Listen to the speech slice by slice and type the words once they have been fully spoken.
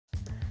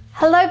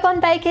Hello Bon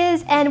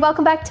Bakers and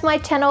welcome back to my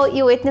channel.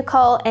 You're with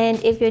Nicole,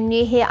 and if you're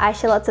new here, I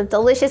share lots of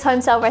delicious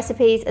home style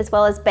recipes as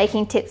well as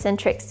baking tips and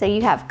tricks, so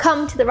you have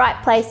come to the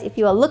right place if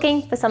you are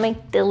looking for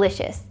something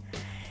delicious.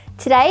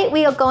 Today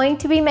we are going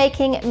to be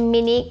making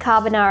mini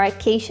carbonara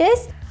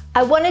quiches.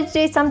 I wanted to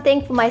do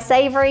something for my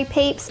savory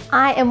peeps.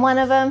 I am one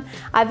of them.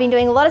 I've been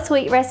doing a lot of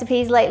sweet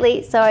recipes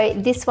lately, so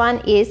this one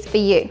is for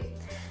you.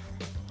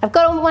 I've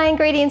got all my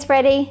ingredients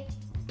ready,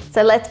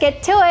 so let's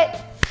get to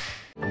it.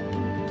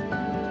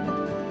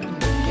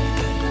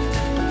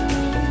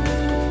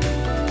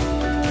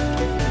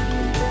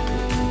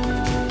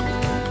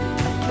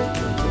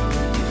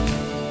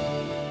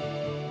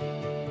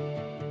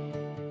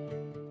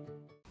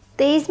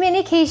 These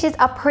mini quiches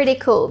are pretty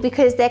cool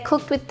because they're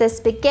cooked with the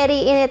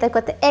spaghetti in it. They've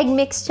got the egg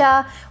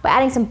mixture. We're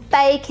adding some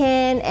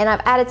bacon, and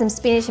I've added some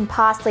spinach and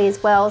parsley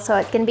as well. So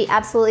it's going to be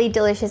absolutely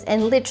delicious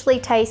and literally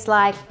tastes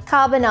like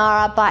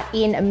carbonara but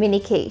in a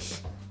mini quiche.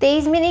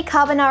 These mini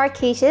carbonara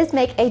quiches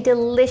make a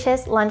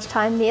delicious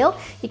lunchtime meal.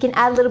 You can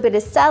add a little bit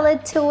of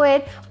salad to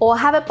it or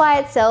have it by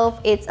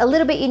itself. It's a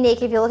little bit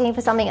unique if you're looking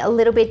for something a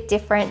little bit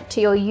different to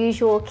your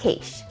usual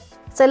quiche.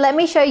 So let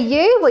me show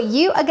you what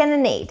you are going to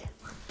need.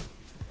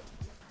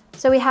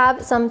 So we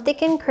have some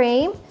thickened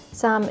cream,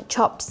 some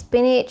chopped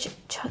spinach,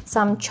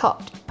 some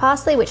chopped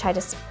parsley, which I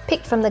just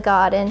picked from the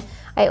garden.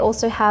 I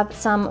also have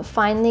some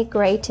finely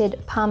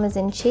grated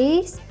parmesan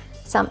cheese,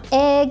 some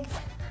egg,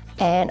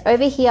 and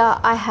over here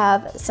I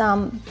have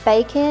some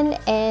bacon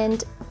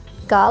and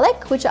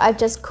garlic, which I've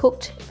just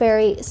cooked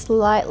very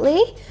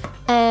slightly.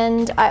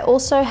 And I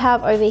also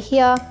have over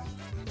here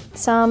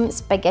some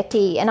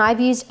spaghetti, and I've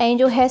used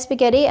angel hair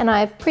spaghetti and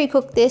I've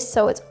pre-cooked this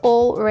so it's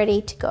all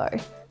ready to go.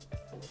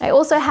 I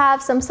also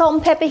have some salt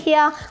and pepper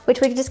here,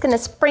 which we're just going to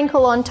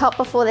sprinkle on top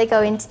before they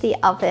go into the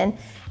oven.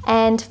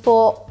 And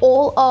for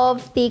all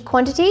of the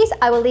quantities,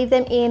 I will leave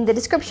them in the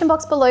description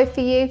box below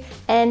for you.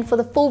 And for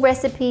the full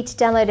recipe to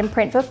download and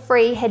print for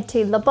free, head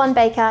to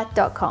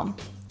lebonbaker.com.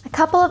 A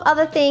couple of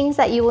other things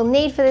that you will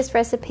need for this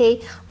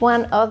recipe.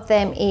 One of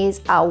them is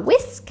a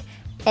whisk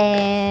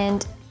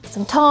and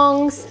some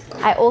tongs.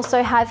 I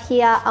also have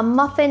here a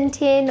muffin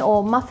tin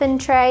or muffin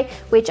tray,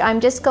 which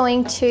I'm just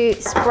going to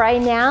spray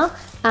now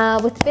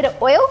with a bit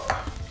of oil.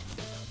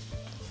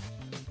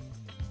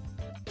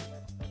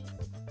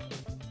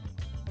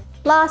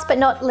 Last but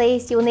not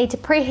least, you will need to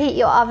preheat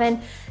your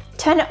oven.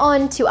 Turn it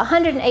on to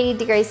 180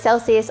 degrees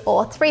Celsius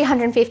or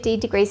 350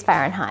 degrees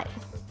Fahrenheit.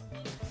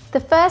 The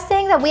first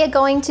thing that we are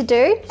going to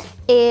do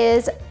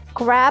is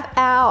grab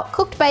our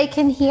cooked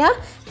bacon here,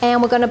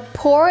 and we're going to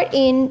pour it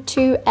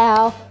into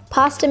our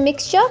pasta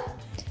mixture,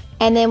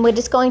 and then we're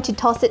just going to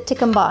toss it to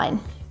combine.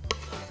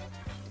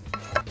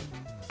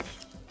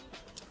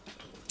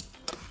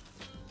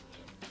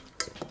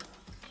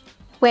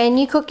 When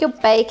you cook your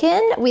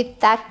bacon with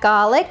that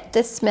garlic,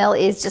 the smell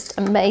is just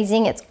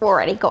amazing. It's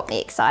already got me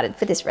excited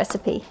for this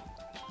recipe.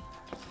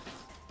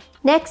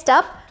 Next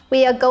up,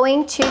 we are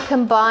going to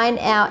combine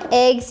our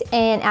eggs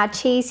and our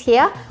cheese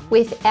here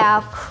with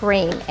our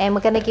cream, and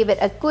we're going to give it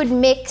a good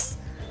mix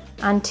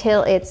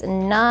until it's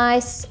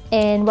nice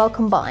and well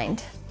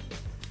combined.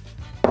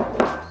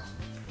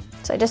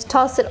 So just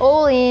toss it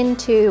all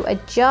into a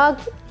jug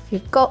if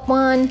you've got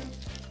one.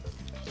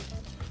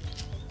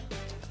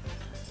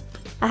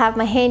 I have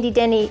my handy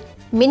dandy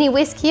mini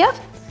whisk here,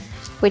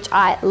 which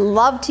I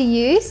love to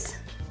use.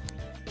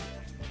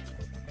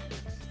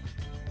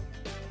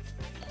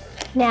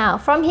 Now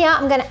from here,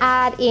 I'm going to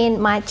add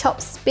in my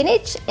chopped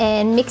spinach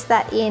and mix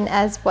that in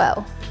as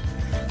well.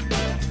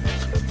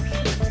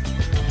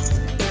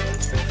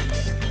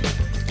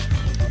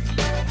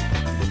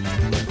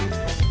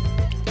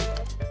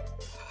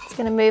 Just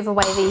going to move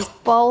away these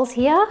bowls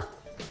here,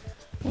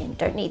 and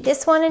don't need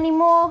this one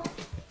anymore.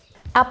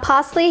 Our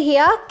parsley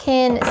here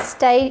can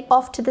stay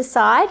off to the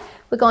side.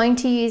 We're going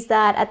to use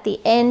that at the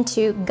end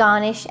to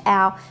garnish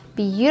our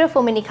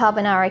beautiful mini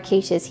carbonara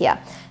quiches here.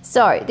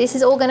 So this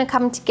is all going to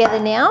come together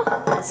now.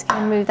 Just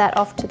going to move that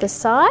off to the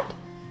side.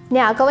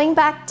 Now going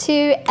back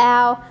to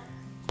our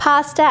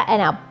pasta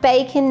and our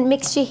bacon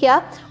mixture here,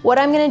 what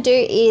I'm going to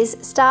do is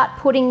start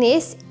putting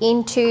this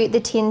into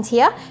the tins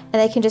here,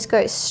 and they can just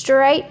go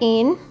straight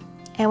in,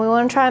 and we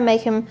want to try and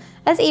make them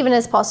as even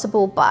as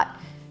possible, but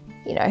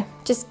you know,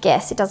 just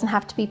guess, it doesn't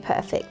have to be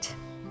perfect.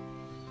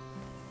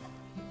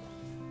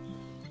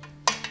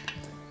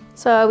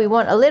 So we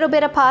want a little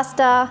bit of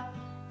pasta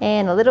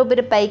and a little bit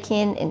of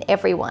bacon in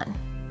every one.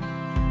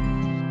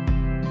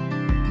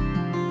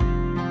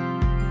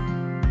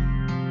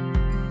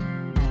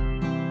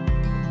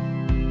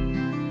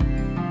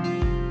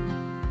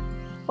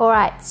 All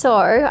right, so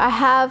I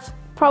have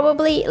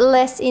probably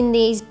less in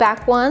these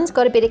back ones.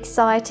 Got a bit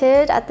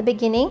excited at the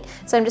beginning,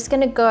 so I'm just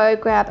going to go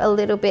grab a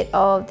little bit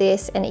of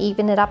this and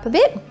even it up a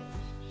bit.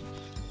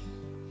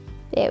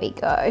 There we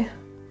go,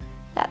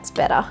 that's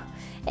better.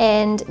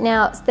 And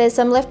now there's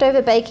some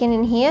leftover bacon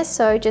in here,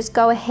 so just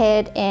go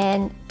ahead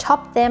and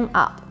top them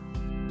up.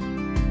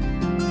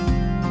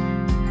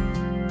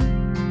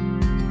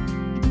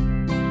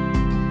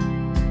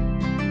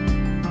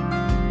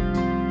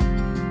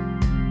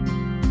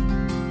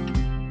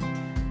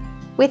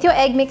 With your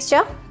egg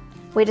mixture,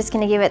 we're just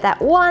gonna give it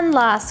that one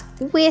last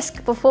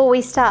whisk before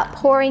we start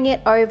pouring it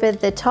over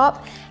the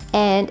top.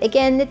 And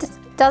again, it just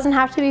doesn't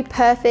have to be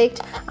perfect.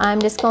 I'm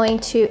just going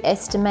to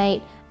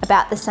estimate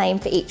about the same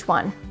for each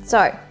one.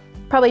 So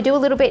probably do a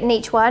little bit in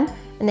each one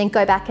and then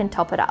go back and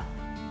top it up.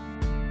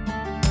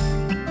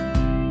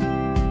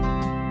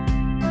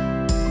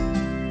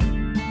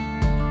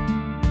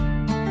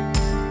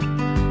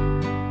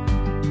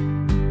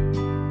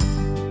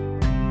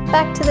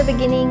 Back to the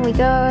beginning we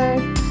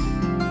go.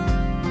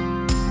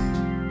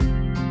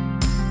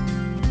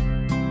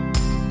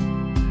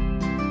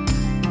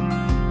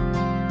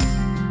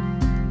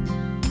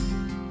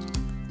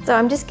 So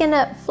I'm just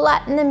gonna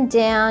flatten them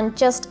down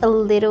just a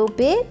little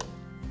bit,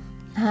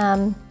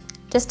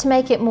 just to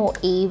make it more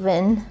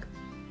even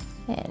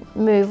and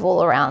move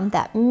all around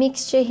that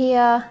mixture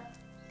here.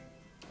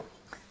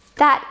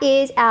 That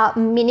is our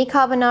mini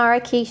carbonara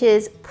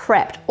quiches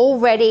prepped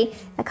already.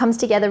 That comes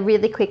together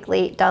really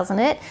quickly, doesn't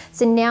it?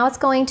 So now it's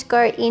going to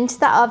go into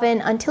the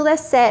oven until they're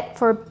set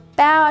for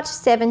about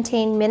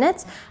 17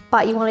 minutes,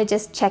 but you wanna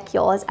just check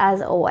yours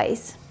as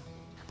always.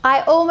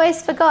 I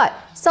almost forgot,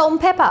 salt and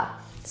pepper.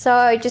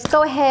 So just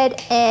go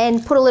ahead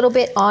and put a little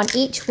bit on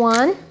each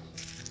one.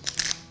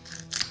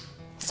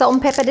 Salt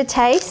and pepper to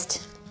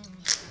taste.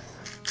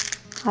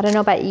 I don't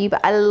know about you, but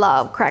I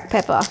love cracked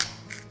pepper.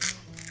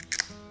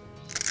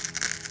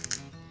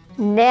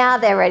 Now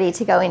they're ready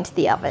to go into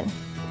the oven.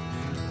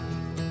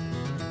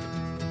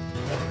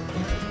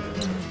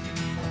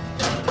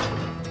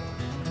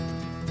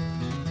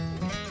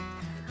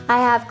 I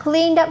have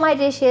cleaned up my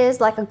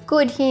dishes like a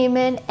good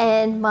human,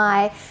 and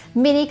my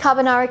mini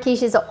carbonara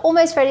quiches are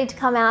almost ready to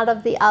come out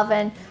of the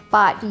oven,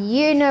 but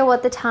you know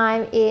what the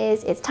time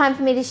is. It's time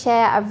for me to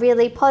share a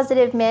really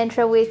positive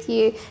mantra with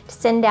you to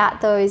send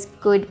out those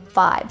good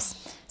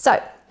vibes. So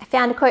I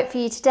found a quote for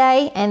you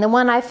today, and the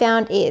one I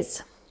found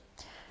is,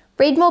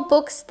 read more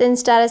books than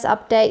status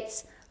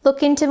updates,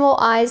 look into more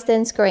eyes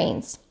than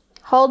screens,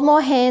 hold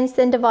more hands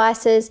than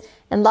devices,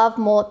 and love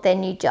more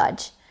than you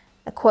judge.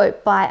 A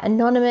quote by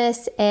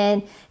Anonymous,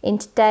 and in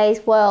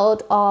today's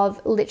world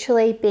of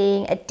literally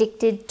being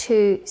addicted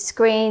to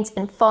screens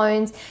and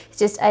phones, it's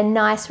just a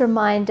nice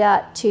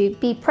reminder to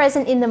be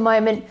present in the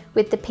moment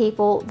with the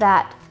people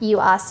that you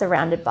are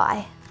surrounded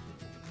by.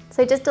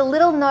 So just a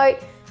little note,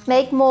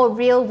 make more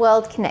real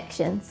world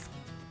connections.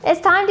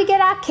 It's time to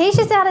get our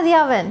quiches out of the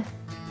oven.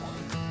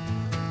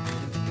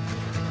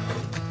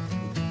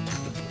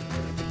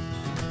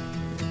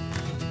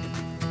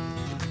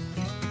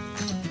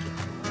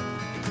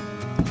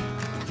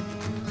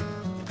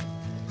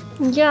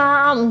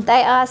 Yum,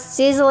 they are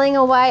sizzling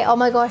away. Oh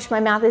my gosh, my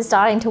mouth is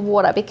starting to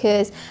water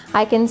because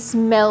I can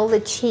smell the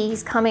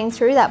cheese coming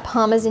through, that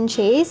parmesan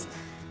cheese.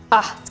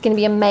 Ah, it's gonna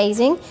be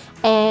amazing.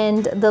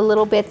 And the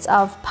little bits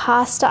of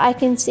pasta I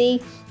can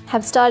see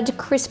have started to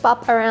crisp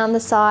up around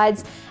the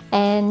sides,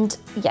 and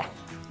yeah,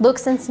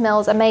 looks and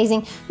smells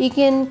amazing. You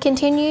can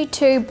continue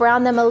to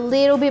brown them a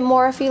little bit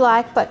more if you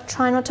like, but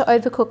try not to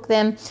overcook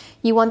them.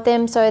 You want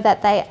them so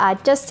that they are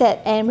just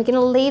set, and we're gonna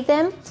leave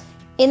them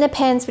in the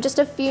pans for just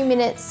a few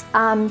minutes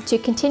to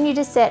continue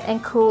to set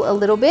and cool a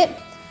little bit.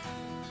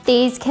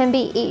 These can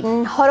be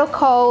eaten hot or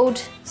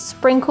cold,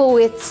 sprinkle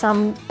with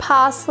some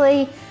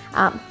parsley,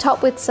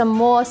 top with some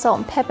more salt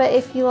and pepper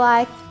if you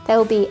like. They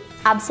will be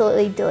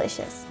absolutely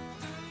delicious.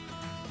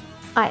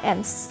 I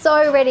am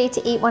so ready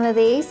to eat one of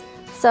these.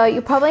 So you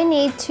probably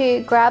need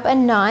to grab a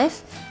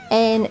knife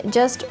and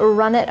just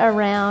run it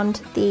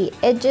around the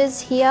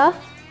edges here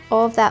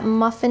of that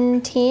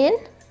muffin tin,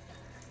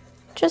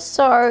 just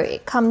so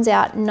it comes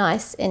out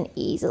nice and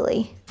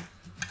easily.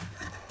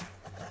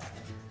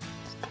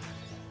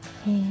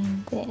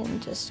 And then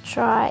just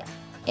try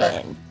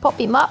and pop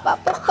him up.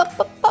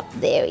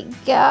 There we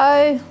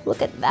go.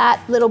 Look at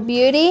that little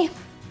beauty.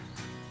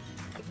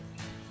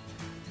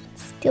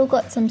 Still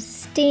got some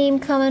steam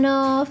coming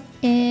off,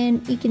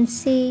 and you can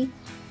see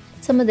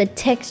some of the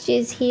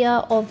textures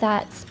here of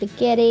that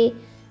spaghetti,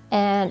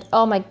 and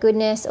oh my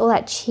goodness, all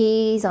that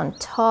cheese on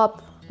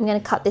top. I'm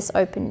gonna cut this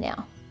open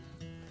now.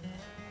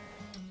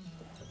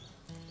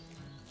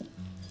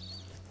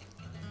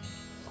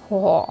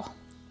 Oh,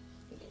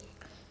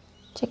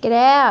 check it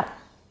out.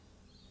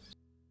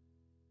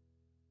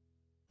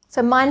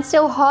 So mine's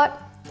still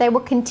hot. They will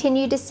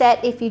continue to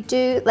set if you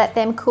do let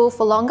them cool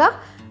for longer,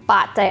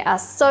 but they are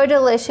so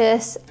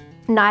delicious,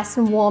 nice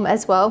and warm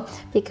as well,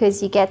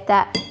 because you get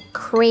that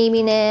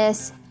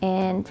creaminess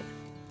and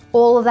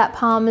all of that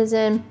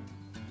parmesan.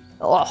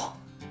 Oh,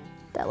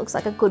 that looks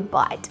like a good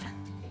bite.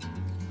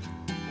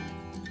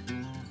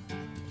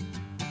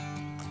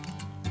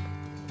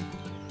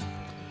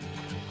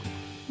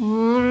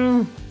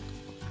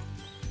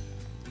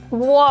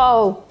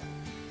 Whoa.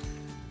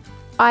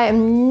 I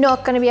am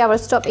not going to be able to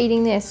stop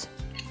eating this.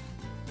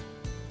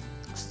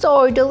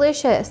 So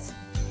delicious.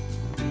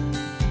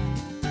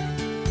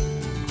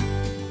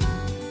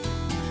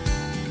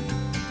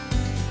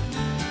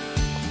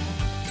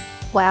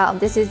 Wow,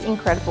 this is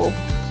incredible.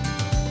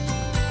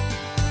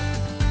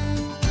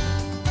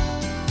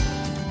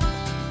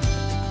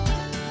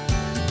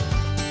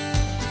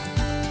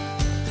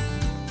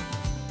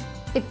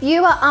 If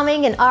you are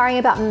umming and ahhing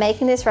about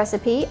making this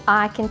recipe,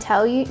 I can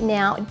tell you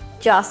now,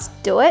 just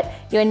do it.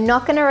 You're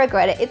not gonna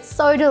regret it. It's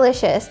so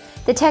delicious.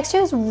 The texture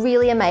is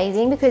really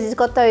amazing because it's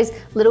got those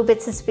little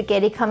bits of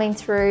spaghetti coming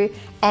through,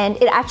 and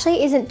it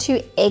actually isn't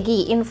too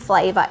eggy in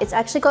flavor. It's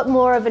actually got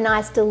more of a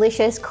nice,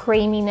 delicious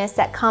creaminess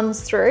that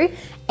comes through,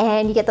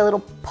 and you get the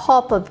little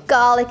pop of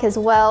garlic as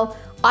well.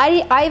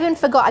 I even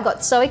forgot, I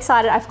got so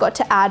excited, I forgot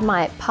to add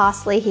my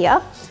parsley here.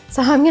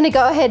 So I'm gonna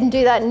go ahead and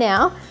do that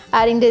now,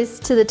 adding this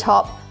to the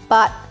top.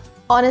 But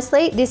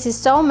honestly, this is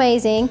so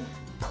amazing.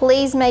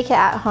 Please make it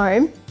at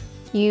home.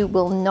 You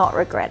will not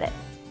regret it.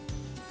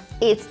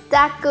 It's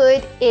that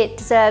good, it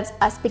deserves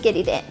a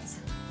spaghetti dance.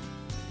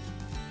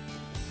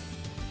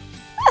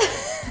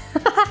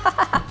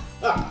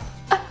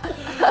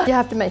 You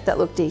have to make that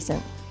look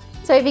decent.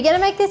 So if you're gonna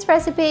make this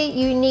recipe,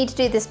 you need to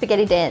do the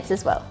spaghetti dance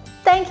as well.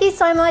 Thank you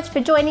so much for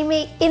joining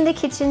me in the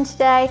kitchen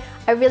today.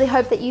 I really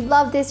hope that you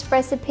love this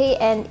recipe,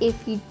 and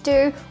if you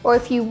do, or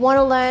if you want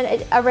to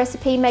learn a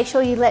recipe, make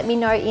sure you let me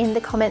know in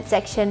the comment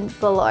section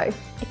below.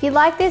 If you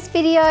like this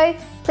video,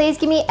 please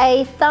give me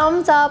a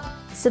thumbs up,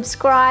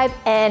 subscribe,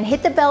 and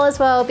hit the bell as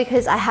well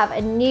because I have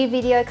a new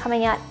video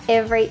coming out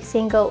every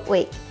single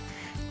week.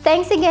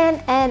 Thanks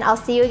again, and I'll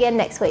see you again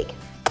next week.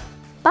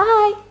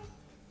 Bye.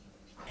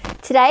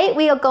 Today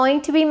we are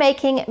going to be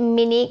making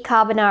mini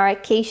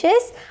carbonara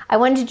quiches. I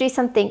wanted to do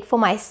something for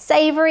my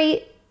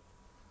savory.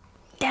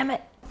 Damn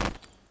it.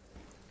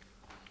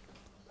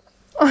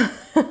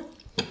 It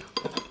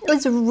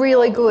was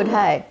really good,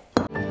 hey?